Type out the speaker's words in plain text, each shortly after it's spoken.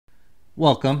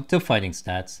Welcome to Fighting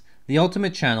Stats, the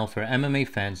ultimate channel for MMA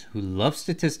fans who love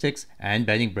statistics and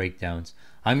betting breakdowns.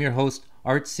 I'm your host,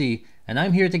 Art C, and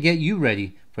I'm here to get you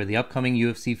ready for the upcoming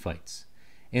UFC fights.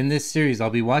 In this series, I'll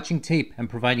be watching tape and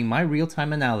providing my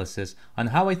real-time analysis on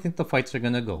how I think the fights are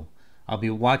going to go. I'll be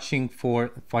watching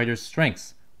for fighters'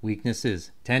 strengths,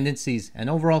 weaknesses, tendencies, and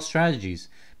overall strategies,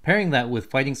 pairing that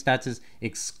with Fighting Stats'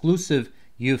 exclusive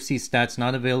UFC stats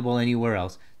not available anywhere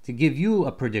else to give you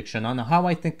a prediction on how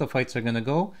I think the fights are going to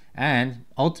go and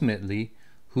ultimately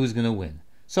who's going to win.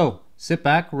 So sit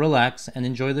back, relax, and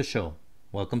enjoy the show.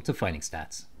 Welcome to Fighting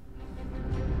Stats.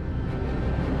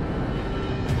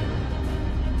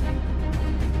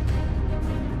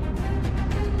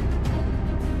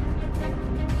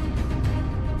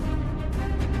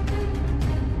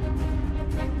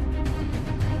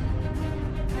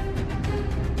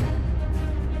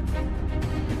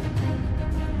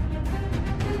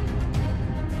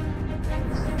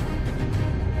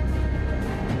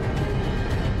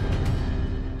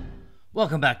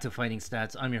 Welcome back to Fighting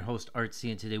Stats. I'm your host, Artsy,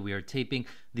 and today we are taping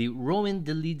the Roman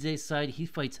Dolidze side. He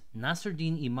fights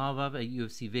Nasruddin Imavov at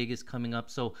UFC Vegas coming up.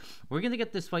 So we're going to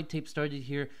get this fight tape started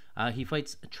here. He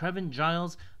fights Trevin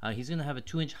Giles. He's going to have a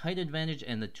 2-inch height advantage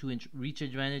and the 2-inch reach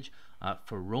advantage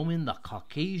for Roman the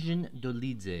Caucasian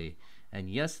Dolidze. And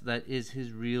yes, that is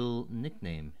his real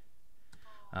nickname,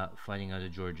 fighting out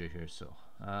of Georgia here. So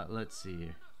let's see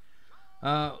here.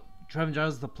 Trevin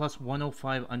Giles is the plus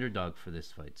 105 underdog for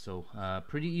this fight. So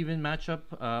pretty even matchup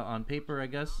on paper, I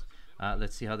guess.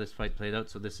 Let's see how this fight played out.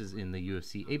 So this is in the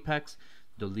UFC Apex.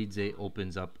 Dolidze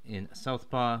opens up in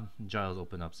Southpaw. Giles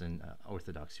opens up in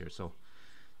Orthodox here. So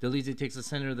Dolidze takes the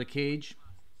center of the cage.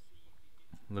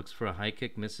 Looks for a high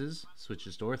kick, misses.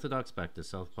 Switches to Orthodox, back to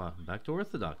Southpaw, back to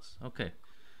Orthodox. Okay.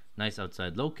 Nice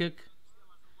outside low kick.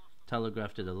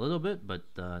 Telegraphed it a little bit, but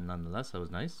nonetheless, that was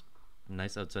nice.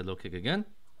 Nice outside low kick again.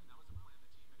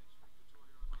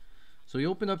 So he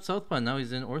opened up Southpaw, now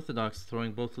he's in Orthodox,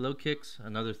 throwing both low kicks.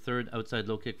 Another third outside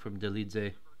low kick from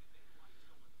Dolidze.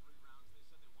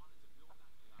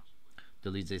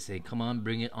 Dolidze say, come on,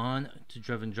 bring it on to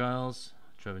Trevin Giles.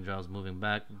 Trevin Giles moving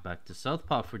back to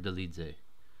Southpaw for Dolidze.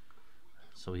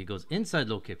 So he goes inside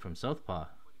low kick from Southpaw.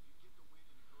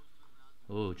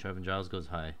 Oh, Trevin Giles goes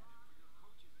high.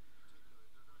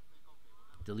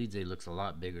 Dolidze looks a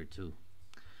lot bigger too.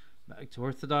 Back to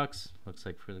Orthodox. Looks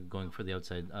like going for the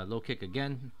outside low kick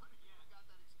again.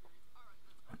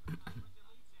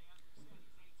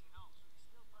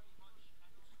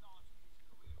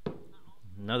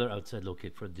 Another outside low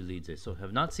kick for Dolidze. So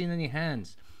have not seen any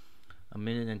hands. A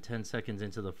minute and 10 seconds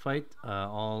into the fight.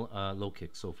 All low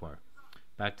kicks so far.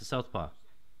 Back to Southpaw.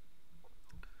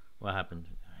 What happened?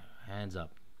 Hands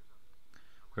up.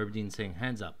 Herbdine saying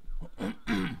hands up.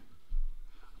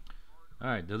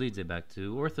 Alright, Dolidze back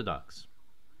to Orthodox.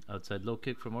 Outside low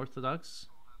kick from Orthodox.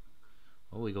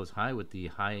 Oh, he goes high with the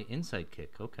high inside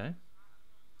kick. Okay.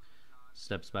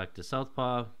 Steps back to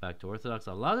Southpaw, back to Orthodox.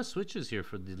 A lot of switches here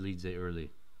for Dolidze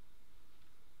early.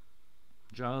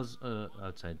 Giles,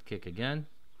 outside kick again.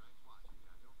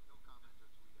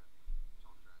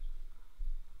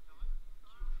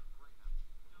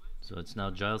 So it's now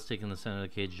Giles taking the center of the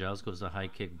cage. Giles goes to high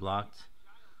kick, blocked.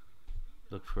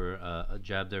 Look for a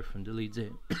jab there from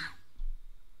Dolidze.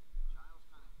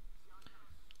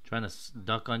 Trying to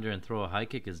duck under and throw a high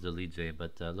kick is Dolidze,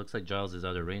 but looks like Giles is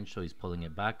out of range, so he's pulling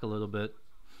it back a little bit.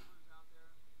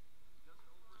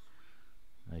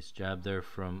 Nice jab there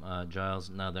from Giles.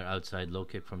 Now they're outside low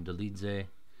kick from Dolidze.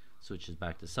 Switches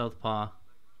back to Southpaw.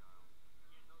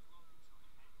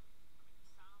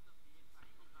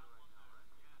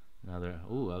 Now they're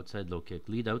outside low kick.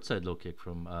 Lead outside low kick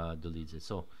from Dolidze.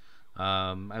 So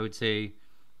I would say,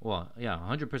 well, yeah,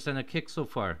 100% a kick so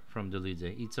far from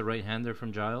Dolidze. Eats a right-hander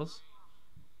from Giles.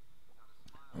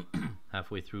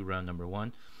 Halfway through round number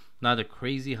 1. Not a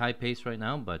crazy high pace right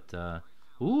now, but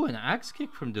an axe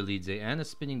kick from Dolidze and a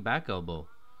spinning back elbow.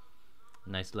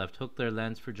 Nice left hook there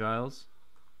lands for Giles.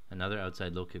 Another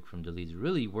outside low kick from Dolidze.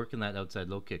 Really working that outside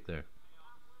low kick there.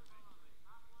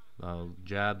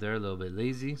 Jab there, a little bit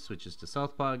lazy. Switches to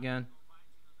Southpaw again.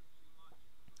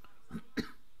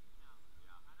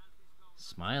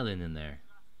 Smiling in there.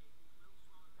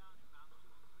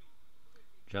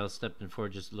 Giles stepped in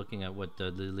forward, just looking at what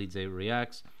Dolidze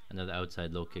reacts. Another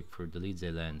outside low kick for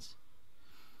Dolidze lands.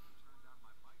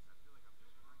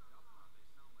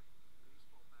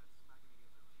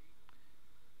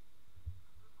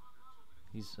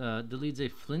 He's Dolidze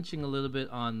flinching a little bit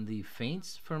on the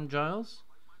feints from Giles.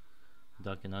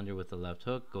 Ducking under with the left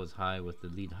hook. Goes high with the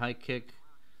lead high kick.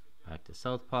 Back to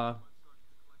Southpaw.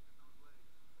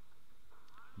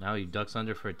 Now he ducks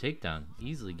under for a takedown.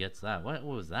 Easily gets that. What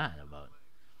was that about?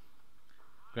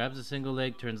 Grabs a single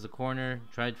leg, turns the corner.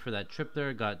 Tried for that trip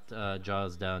there. Got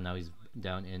Giles down. Now he's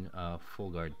down in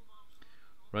full guard.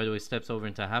 Right away steps over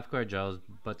into half guard. Giles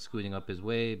butt scooting up his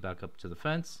way. Back up to the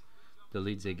fence.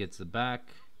 Dolidze gets the back.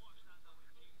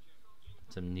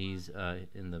 Some knees on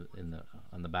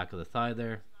the back of the thigh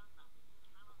there.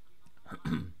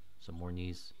 Some more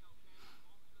knees.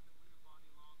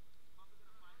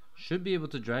 Should be able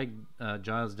to drag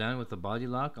Giles down with a body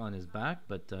lock on his back,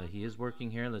 but he is working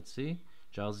here. Let's see.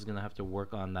 Giles is going to have to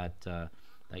work on that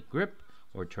grip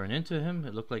or turn into him.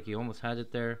 It looked like he almost had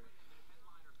it there.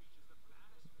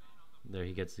 There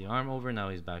he gets the arm over. Now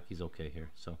he's back. He's okay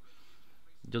here. So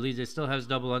Dolidze still has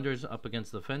double unders up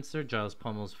against the fence there. Giles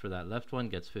pummels for that left one.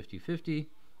 Gets 50-50.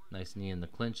 Nice knee in the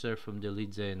clinch there from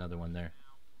Dolidze. Another one there.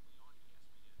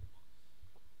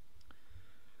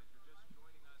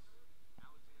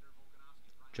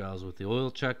 Giles with the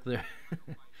oil check there.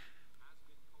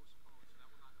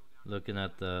 Looking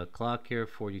at the clock here,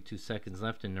 42 seconds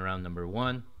left in round number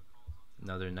 1.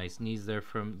 Another nice knees there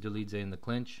from Dolidze in the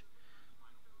clinch.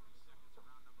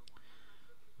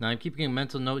 Now I'm keeping a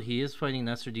mental note. He is fighting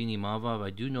Nasruddin Imavov. I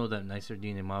do know that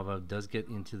Nasruddin Imavov does get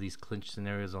into these clinch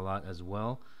scenarios a lot as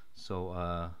well.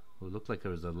 So it looked like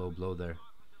there was a low blow there.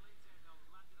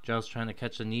 Giles trying to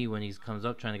catch a knee when he comes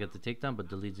up, trying to get the takedown, but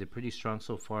Dolidze pretty strong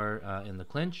so far in the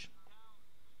clinch.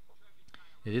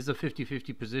 It is a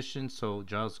 50-50 position, so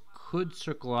Giles could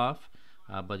circle off,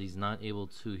 but he's not able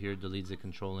to here. Dolidze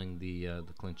controlling the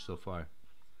clinch so far.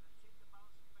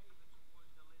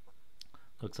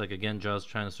 Looks like again Giles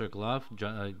trying to circle off.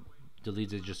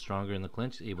 Dolidze just stronger in the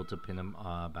clinch, able to pin him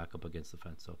back up against the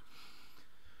fence. So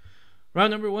round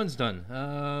number 1's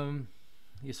done.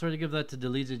 You sort of give that to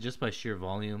Dolidze just by sheer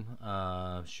volume,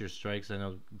 sheer strikes. I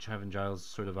know Trevin Giles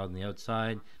sort of on the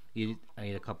outside. I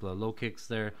ate a couple of low kicks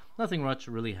there. Nothing much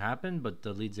really happened, but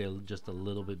Dolidze just a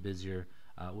little bit busier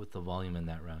with the volume in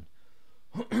that round.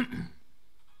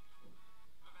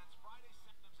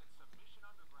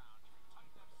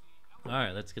 All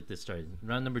right, let's get this started.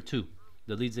 Round number 2.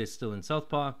 Dolidze is still in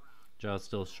southpaw. Giles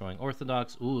still showing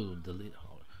orthodox. Ooh,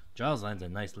 Giles lands a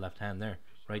nice left hand there.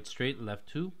 Right straight, left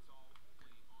 2.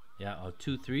 Yeah,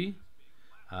 2-3.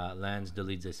 Lands.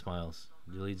 Dolidze smiles.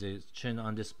 Dolidze's chin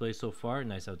on display so far.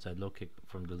 Nice outside low kick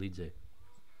from Dolidze.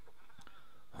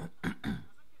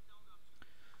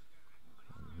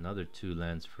 Another 2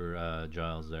 lands for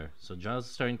Giles there. So Giles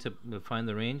is starting to find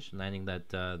the range, landing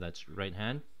that right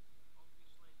hand.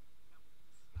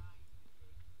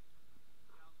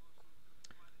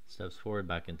 Steps forward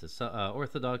back into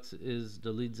orthodox is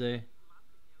Dolidze.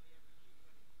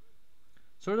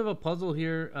 Sort of a puzzle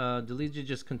here. Dolidze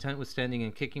just content with standing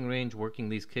in kicking range, working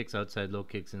these kicks, outside low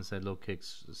kicks, inside low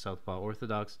kicks, southpaw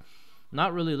orthodox.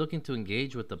 Not really looking to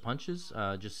engage with the punches,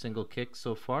 just single kicks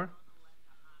so far.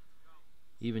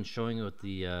 Even showing it with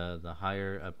the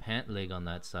higher pant leg on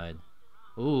that side.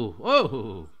 Ooh,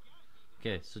 oh!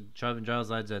 Okay, so Trevin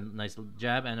Giles lands a nice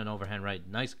jab and an overhand right.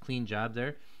 Nice clean jab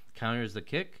there. Counters the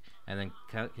kick and then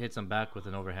hits him back with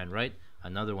an overhand right.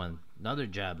 Another one, another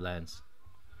jab lands.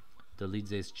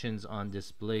 Dolidze's chin's on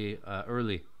display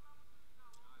early.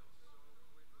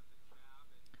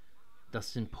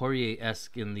 Dustin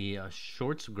Poirier-esque in the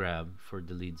shorts grab for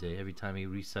Dolidze. Every time he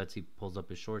resets, he pulls up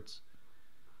his shorts.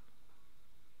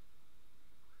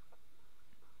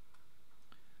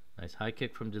 Nice high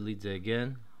kick from Dolidze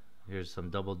again. Here's some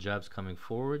double jabs coming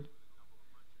forward.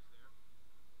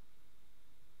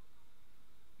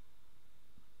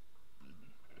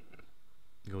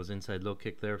 Goes inside low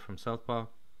kick there from southpaw.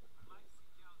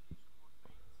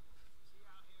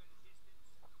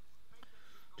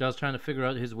 Giles trying to figure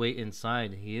out his way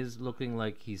inside. He is looking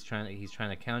like he's trying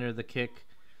to counter the kick.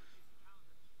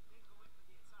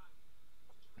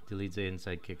 Dolidze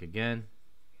inside kick again.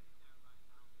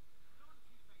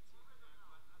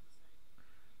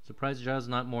 Surprised Giles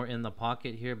not more in the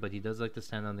pocket here, but he does like to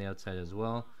stand on the outside as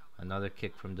well. Another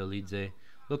kick from Dolidze.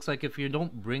 Looks like if you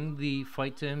don't bring the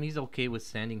fight to him, he's okay with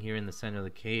standing here in the center of the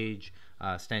cage,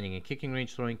 standing in kicking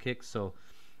range, throwing kicks. So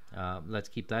let's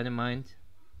keep that in mind.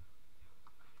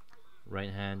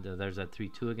 Right hand, there's that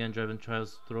 3-2 again. Trevin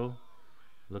tries to throw.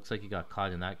 Looks like he got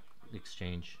caught in that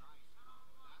exchange.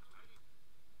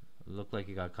 Looked like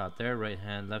he got caught there. Right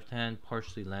hand, left hand,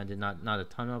 partially landed, not a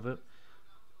ton of it.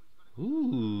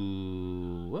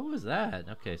 Ooh, what was that?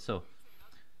 Okay, so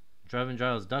Trevin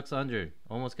Giles ducks under,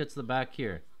 almost gets the back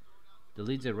here.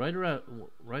 Dolidze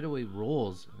right away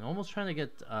rolls, and almost trying to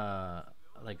get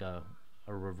like a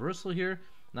reversal here.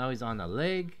 Now he's on the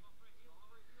leg.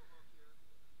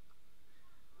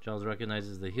 Giles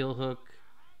recognizes the heel hook.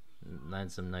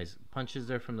 Land some nice punches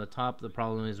there from the top. The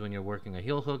problem is when you're working a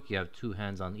heel hook, you have 2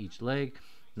 hands on each leg.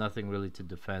 Nothing really to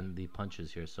defend the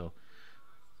punches here. So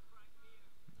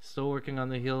still working on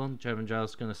the heel. Trevin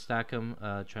Giles going to stack him,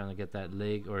 trying to get that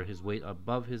leg or his weight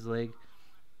above his leg.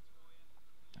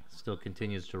 Still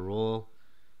continues to roll.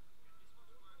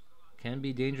 Can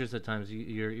be dangerous at times.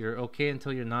 You're okay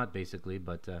until you're not, basically.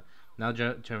 But now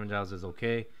Trevin Giles is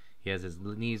okay. He has his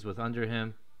knees with under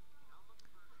him.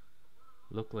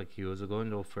 Looked like he was going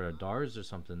to go for a Dars or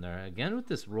something there. Again with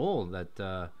this roll that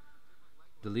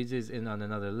Dolidze is in on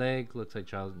another leg. Looks like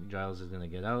Giles is going to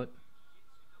get out.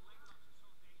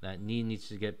 That knee needs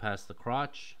to get past the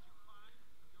crotch.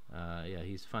 Yeah,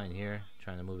 he's fine here.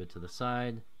 Trying to move it to the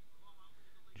side.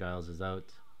 Giles is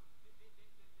out.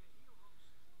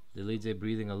 Dolidze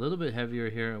breathing a little bit heavier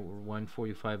here.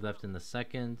 1:45 left in the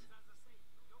second.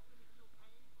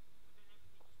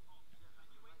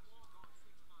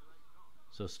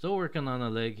 So still working on a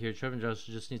leg here. Trevin Giles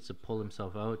just needs to pull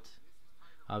himself out.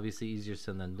 Obviously easier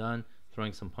said than done.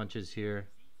 Throwing some punches here.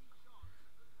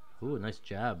 Ooh, nice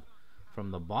jab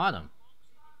from the bottom.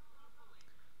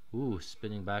 Ooh,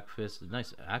 spinning back fist.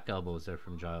 Nice ack elbows there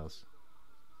from Giles.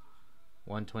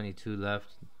 1:22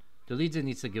 left. Dolidze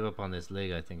needs to give up on this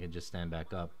leg, I think, and just stand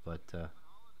back up. But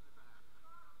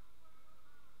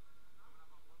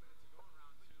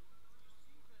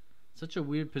such a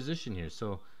weird position here.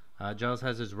 So Giles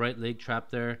has his right leg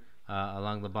trapped there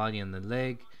along the body and the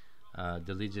leg.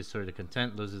 Dolidze is sort of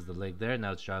content, loses the leg there.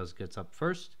 Now Giles gets up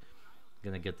first.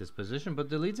 Gonna get this position, but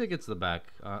Dolidze gets the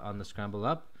back on the scramble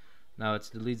up. Now it's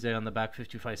Dolidze on the back.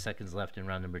 55 seconds left in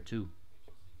round number 2.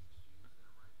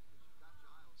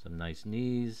 Some nice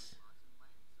knees.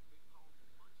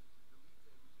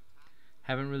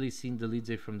 Haven't really seen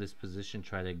Dolidze from this position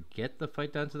try to get the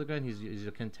fight down to the ground. He's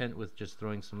content with just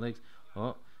throwing some legs.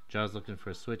 Oh, Giles looking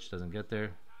for a switch, doesn't get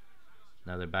there.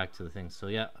 Now they're back to the thing. So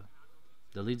yeah,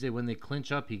 Dolidze, when they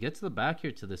clinch up, he gets the back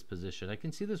here to this position. I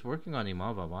can see this working on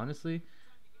Imavov, honestly.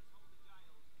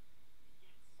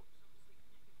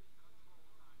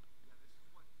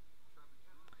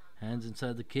 Hands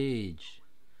inside the cage.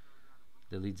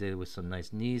 Dolidze with some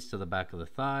nice knees to the back of the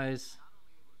thighs.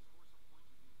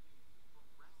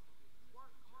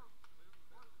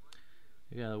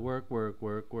 You gotta work.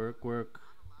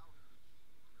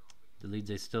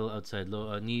 Dolidze still outside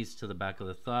low knees to the back of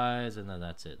the thighs, and then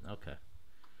that's it. Okay.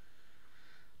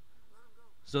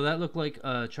 So that looked like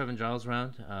Trevin Giles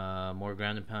round. More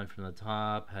ground and pound from the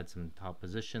top. Had some top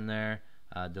position there.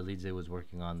 Dolidze was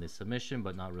working on the submission,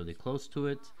 but not really close to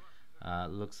it.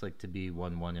 Looks like to be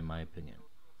 1-1 in my opinion.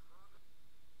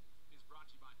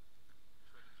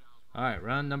 Alright,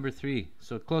 round number 3.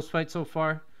 So close fight so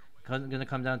far. Going to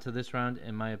come down to this round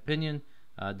in my opinion.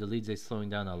 Dolidze slowing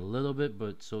down a little bit,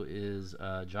 but so is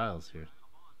Giles here.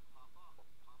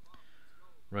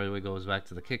 Right away goes back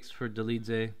to the kicks for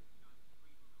Dolidze.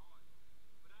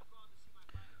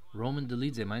 Roman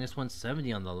Dolidze minus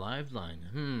 170 on the live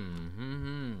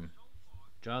line.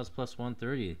 Giles plus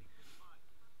 130.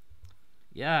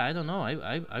 Yeah, I don't know.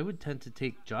 I would tend to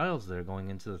take Giles there going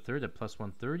into the third at plus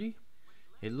 130.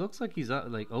 It looks like he's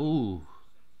like, oh,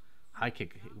 high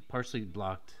kick, partially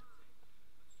blocked.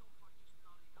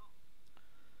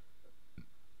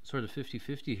 Sort of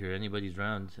 50-50 here. Anybody's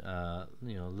round.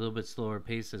 You know, a little bit slower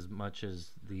pace as much as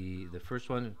the first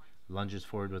one. Lunges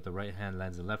forward with the right hand,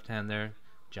 lands the left hand there.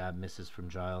 Jab misses from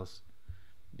Giles.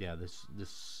 Yeah, this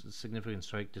significant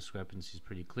strike discrepancy is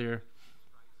pretty clear.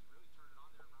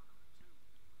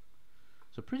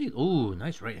 So pretty. Ooh,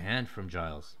 nice right hand from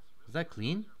Giles. Is that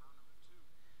clean?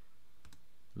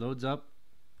 Loads up,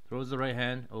 throws the right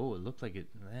hand. Oh, it looked like it.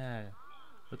 Yeah,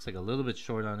 looks like a little bit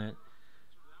short on it.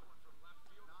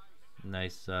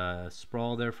 Nice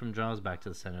sprawl there from Giles. Back to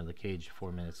the center of the cage.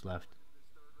 4 minutes left.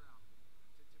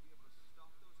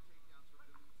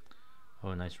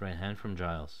 Oh, nice right hand from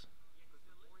Giles.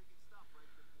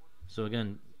 So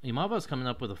again, Imavov's coming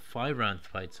up with a 5-round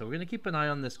fight, so we're going to keep an eye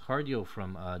on this cardio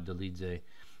from Dolidze.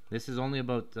 This is only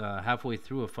about halfway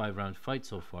through a 5-round fight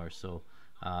so far, so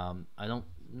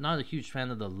not a huge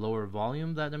fan of the lower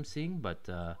volume that I'm seeing, but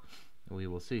we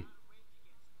will see.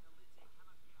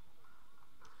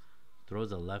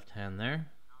 Throws a left hand there.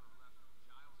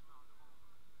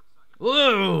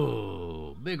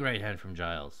 Whoa! Big right hand from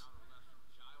Giles.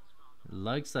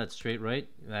 Likes that straight right.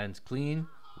 Lands clean.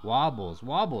 Wobbles.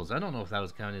 I don't know if that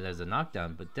was counted as a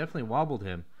knockdown, but definitely wobbled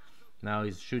him. Now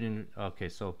he's shooting. Okay,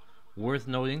 so worth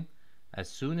noting, as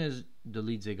soon as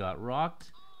Dolidze got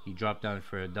rocked, he dropped down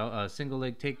for a single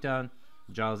leg takedown.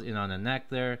 Giles in on the neck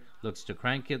there. Looks to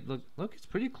crank it. Look, it's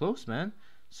pretty close, man.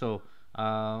 So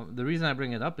The reason I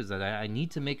bring it up is that I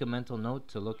need to make a mental note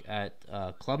to look at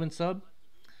club and sub.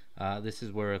 This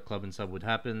is where a club and sub would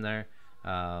happen there.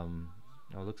 Oh,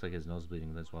 it looks like his nose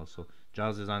bleeding as well. So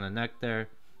Giles is on the neck there.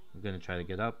 We're going to try to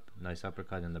get up. Nice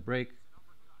uppercut in the break.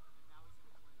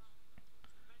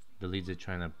 Dolidze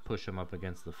trying to push him up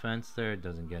against the fence there.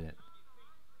 Doesn't get it.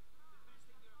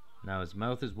 Now his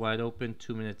mouth is wide open.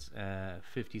 2 minutes,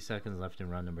 50 seconds left in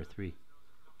round number 3.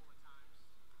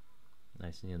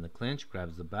 Nice knee in the clinch.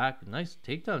 Grabs the back. Nice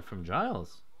takedown from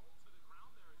Giles.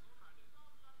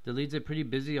 Dolidze pretty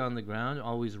busy on the ground.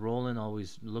 Always rolling.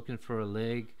 Always looking for a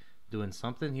leg. Doing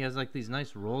something. He has like these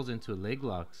nice rolls into leg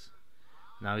locks.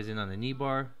 Now he's in on the knee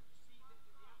bar.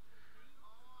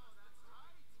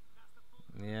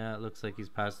 Yeah, it looks like he's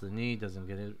past the knee, doesn't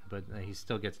get it, but he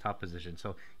still gets top position.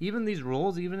 So even these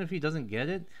rolls, even if he doesn't get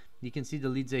it, you can see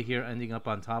Dolidze here ending up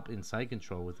on top in side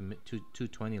control with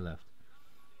 220 left.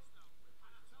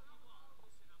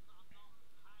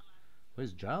 What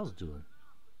is Giles doing?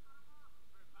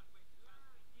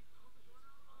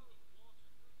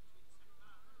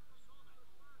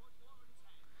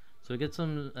 So we get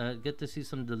to see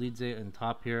some Dolidze in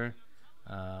top here.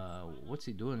 What's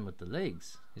he doing with the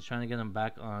legs? He's trying to get him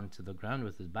back onto the ground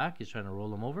with his back. He's trying to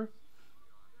roll him over.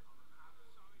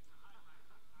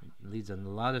 Needs a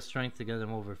lot of strength to get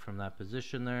him over from that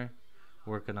position there.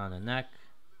 Working on the neck.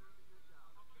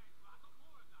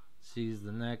 Sees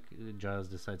the neck. Giles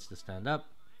decides to stand up.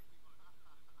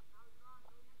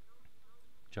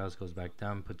 Giles goes back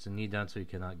down, puts the knee down so he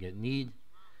cannot get kneed.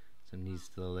 Some knees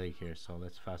to the leg here. So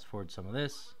let's fast forward some of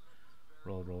this.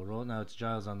 Roll, roll, roll. Now it's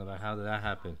Giles on the back. How did that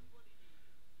happen?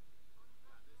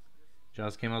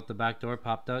 Giles came out the back door,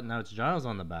 popped out. Now it's Giles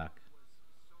on the back.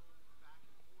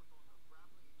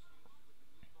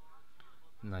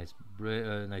 Nice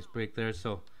break there.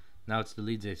 So now it's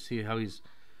Dolidze. See how he's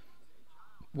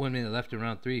 1 minute left in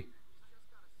round 3.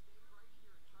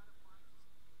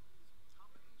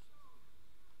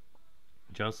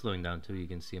 Giles slowing down too. You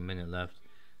can see a minute left.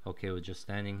 Okay, with just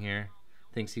standing here.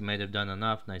 Thinks he might have done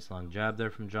enough. Nice long jab there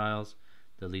from Giles.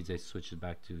 Dolidze switches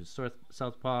back to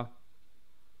southpaw.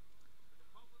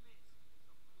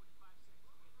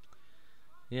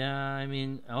 Yeah, I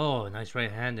mean, oh, nice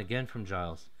right hand again from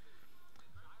Giles.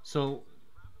 So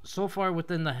far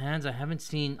within the hands, I haven't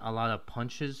seen a lot of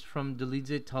punches from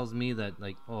Dolidze. It tells me that,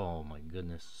 like, oh my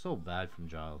goodness, so bad from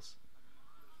Giles.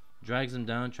 Drags him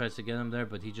down, tries to get him there,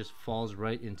 but he just falls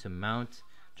right into mount.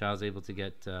 Giles able to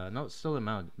get, no, it's still a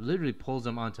mount. Literally pulls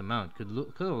him onto mount. Could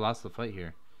have lost the fight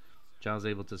here. Giles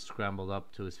able to scramble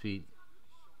up to his feet.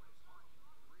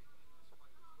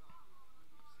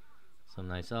 Some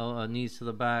nice knees to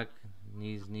the back.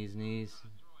 Knees, knees, knees.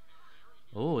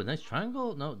 Oh, nice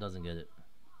triangle. No, doesn't get it.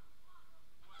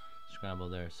 Scramble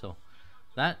there. So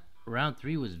that round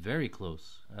 3 was very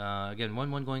close. Again,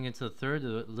 1-1 going into the third.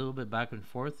 A little bit back and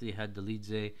forth. He had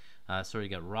Dolidze sort of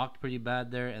get rocked pretty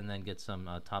bad there, and then get some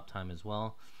top time as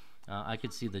well. I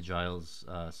could see the Giles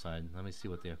side. Let me see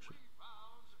what the actual.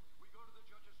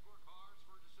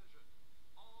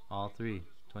 All 3,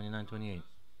 29-28.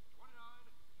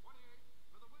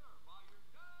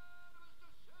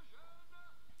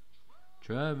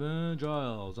 Trevin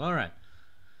Giles. All right.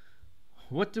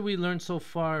 What did we learn so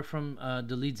far from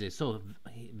Dolidze? So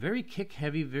very kick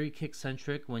heavy, very kick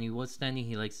centric. When he was standing,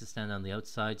 he likes to stand on the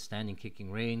outside, standing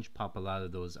kicking range, pop a lot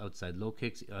of those outside low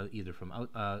kicks, either from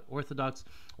orthodox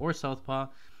or southpaw.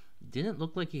 Didn't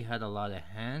look like he had a lot of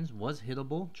hands. Was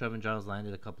hittable. Trevin Giles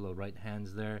landed a couple of right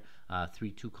hands there.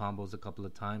 3-2 combos a couple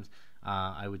of times.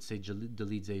 I would say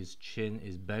Dolidze's chin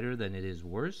is better than it is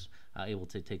worse. Able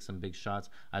to take some big shots.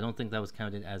 I don't think that was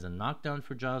counted as a knockdown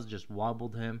for Giles. Just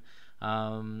wobbled him.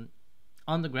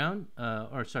 On the ground,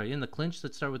 in the clinch.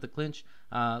 Let's start with the clinch.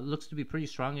 Looks to be pretty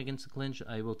strong against the clinch.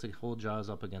 Able to hold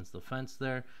Giles up against the fence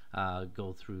there.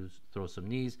 Go through, throw some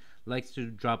knees. Likes to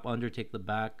drop under, take the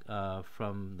back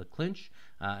from the clinch,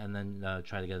 and then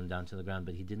try to get him down to the ground.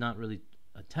 But he did not really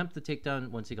attempt the takedown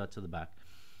once he got to the back.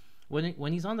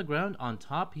 When he's on the ground, on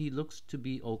top, he looks to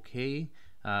be okay.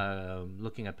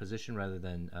 Looking at position rather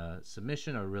than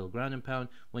submission or real ground and pound.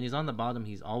 When he's on the bottom,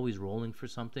 he's always rolling for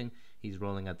something. He's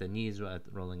rolling at the knees,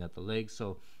 rolling at the legs.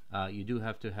 So you do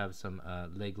have to have some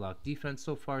leg lock defense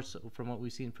so far, from what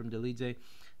we've seen from Dolidze.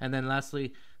 And then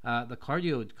lastly, the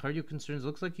cardio concerns.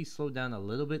 Looks like he slowed down a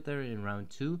little bit there in round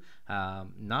 2.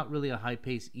 Not really a high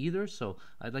pace either. So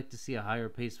I'd like to see a higher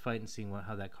pace fight and seeing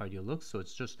how that cardio looks. So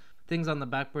it's just things on the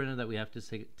back burner that we have to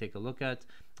take a look at,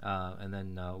 and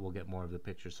then we'll get more of the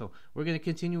picture. So we're going to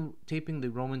continue taping the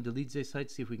Roman Dolidze site,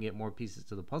 see if we can get more pieces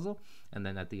to the puzzle, and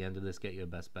then at the end of this, get you a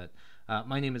best bet.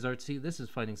 My name is Artsy. This is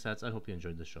Fighting Stats. I hope you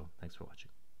enjoyed the show. Thanks for watching.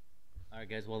 All right,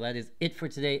 guys. Well, that is it for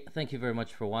today. Thank you very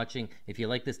much for watching. If you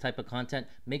like this type of content,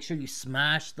 make sure you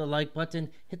smash the like button,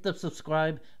 hit the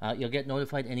subscribe. You'll get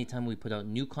notified anytime we put out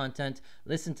new content.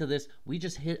 Listen to this. We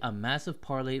just hit a massive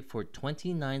parlay for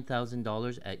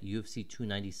 $29,000 at UFC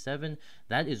 297.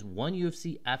 That is one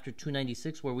UFC after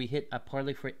 296 where we hit a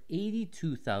parlay for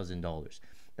 $82,000.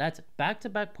 That's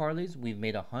back-to-back parlays. We've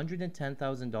made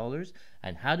 $110,000.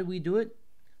 And how do we do it?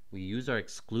 We use our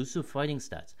exclusive fighting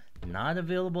stats. Not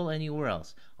available anywhere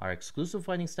else. Our exclusive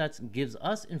fighting stats gives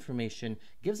us information,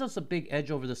 gives us a big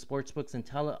edge over the sportsbooks, and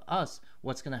tell us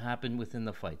what's going to happen within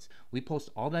the fights. We post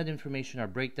all that information, our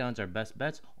breakdowns, our best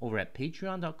bets over at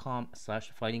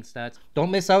patreon.com/fightingstats.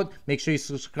 Don't miss out. Make sure you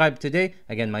subscribe today.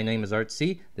 Again, my name is Art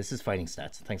C. This is Fighting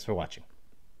Stats. Thanks for watching.